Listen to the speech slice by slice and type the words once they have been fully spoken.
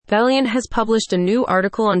Valleant has published a new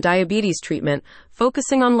article on diabetes treatment,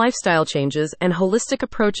 focusing on lifestyle changes and holistic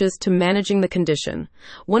approaches to managing the condition.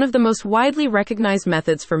 One of the most widely recognized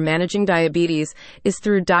methods for managing diabetes is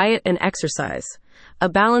through diet and exercise. A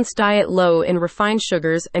balanced diet low in refined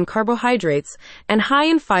sugars and carbohydrates and high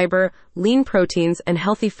in fiber, lean proteins, and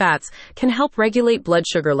healthy fats can help regulate blood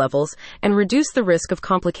sugar levels and reduce the risk of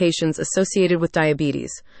complications associated with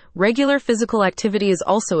diabetes. Regular physical activity is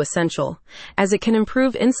also essential, as it can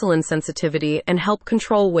improve insulin sensitivity and help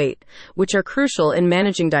control weight, which are crucial in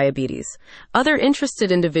managing diabetes. Other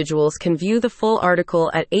interested individuals can view the full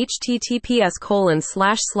article at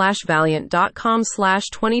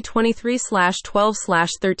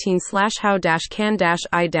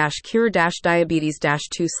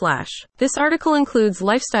This article includes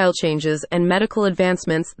lifestyle changes and medical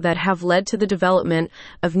advancements that have led to the development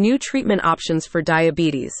of new treatment options for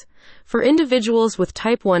diabetes. For individuals with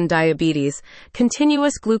type 1 diabetes,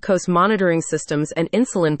 continuous glucose monitoring systems and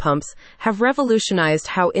insulin pumps have revolutionized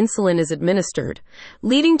how insulin is administered,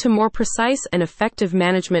 leading to more precise and effective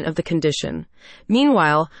management of the condition.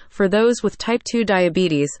 Meanwhile, for those with type 2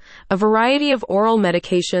 diabetes, a variety of oral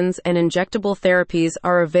medications and injectable therapies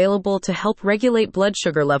are available to help regulate blood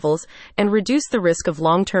sugar levels and reduce the risk of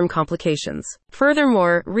long-term complications.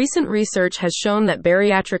 Furthermore, recent research has shown that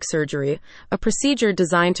bariatric surgery, a procedure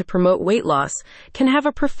designed to promote weight loss, can have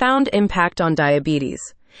a profound impact on diabetes.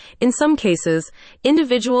 In some cases,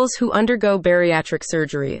 individuals who undergo bariatric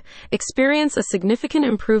surgery experience a significant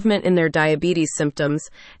improvement in their diabetes symptoms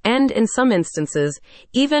and, in some instances,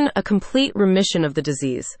 even a complete remission of the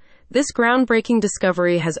disease. This groundbreaking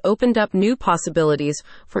discovery has opened up new possibilities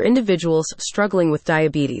for individuals struggling with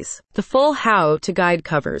diabetes. The full how-to guide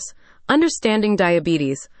covers understanding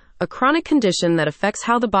diabetes, a chronic condition that affects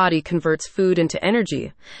how the body converts food into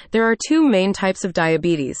energy. There are two main types of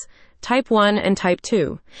diabetes: type 1 and type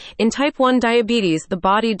 2. In type 1 diabetes, the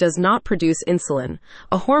body does not produce insulin,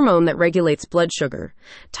 a hormone that regulates blood sugar.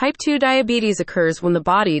 Type 2 diabetes occurs when the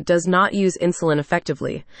body does not use insulin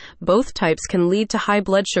effectively. Both types can lead to high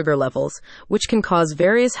blood sugar levels, which can cause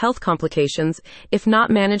various health complications if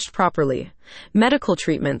not managed properly. Medical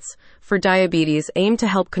treatments for diabetes aim to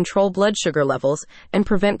help control blood sugar levels and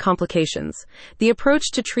prevent complications. The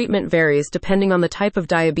approach to treatment varies depending on the type of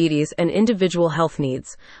diabetes and individual health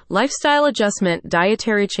needs. Lifestyle adjustment,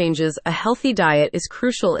 dietary changes. A healthy diet is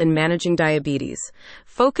crucial in managing diabetes.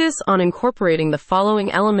 Focus on incorporating the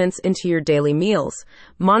following elements into your daily meals.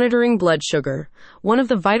 Monitoring blood sugar. One of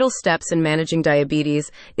the vital steps in managing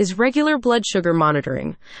diabetes is regular blood sugar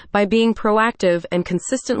monitoring. By being proactive and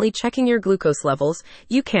consistently checking your glucose levels,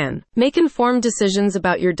 you can make informed decisions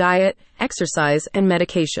about your diet, exercise, and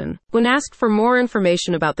medication. When asked for more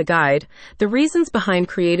information about the guide, the reasons behind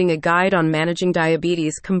creating a guide on managing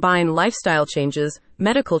diabetes combine lifestyle changes,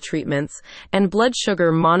 medical treatments, and blood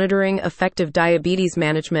sugar monitoring. Effective diabetes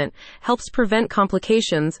management helps prevent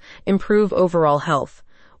complications, improve overall health.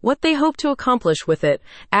 What they hope to accomplish with it,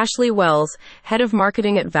 Ashley Wells, head of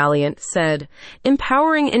marketing at Valleant, said,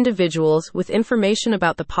 "Empowering individuals with information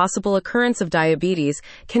about the possible occurrence of diabetes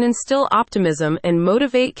can instill optimism and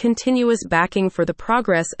motivate continuous backing for the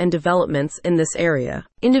progress and developments in this area."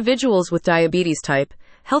 Individuals with diabetes type,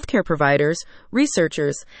 healthcare providers,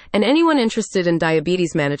 researchers, and anyone interested in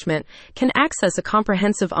diabetes management can access a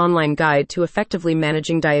comprehensive online guide to effectively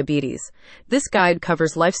managing diabetes. This guide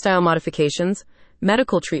covers lifestyle modifications,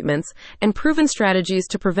 medical treatments, and proven strategies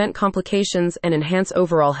to prevent complications and enhance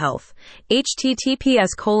overall health.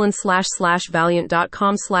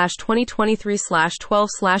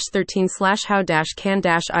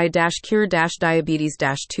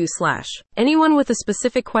 https://valiant.com/2023/12/13/how-can-I-cure-diabetes-2/. Anyone with a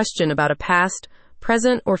specific question about a past,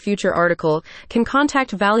 present, or future article can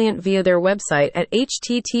contact Valleant via their website at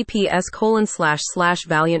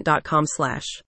https://valiant.com/.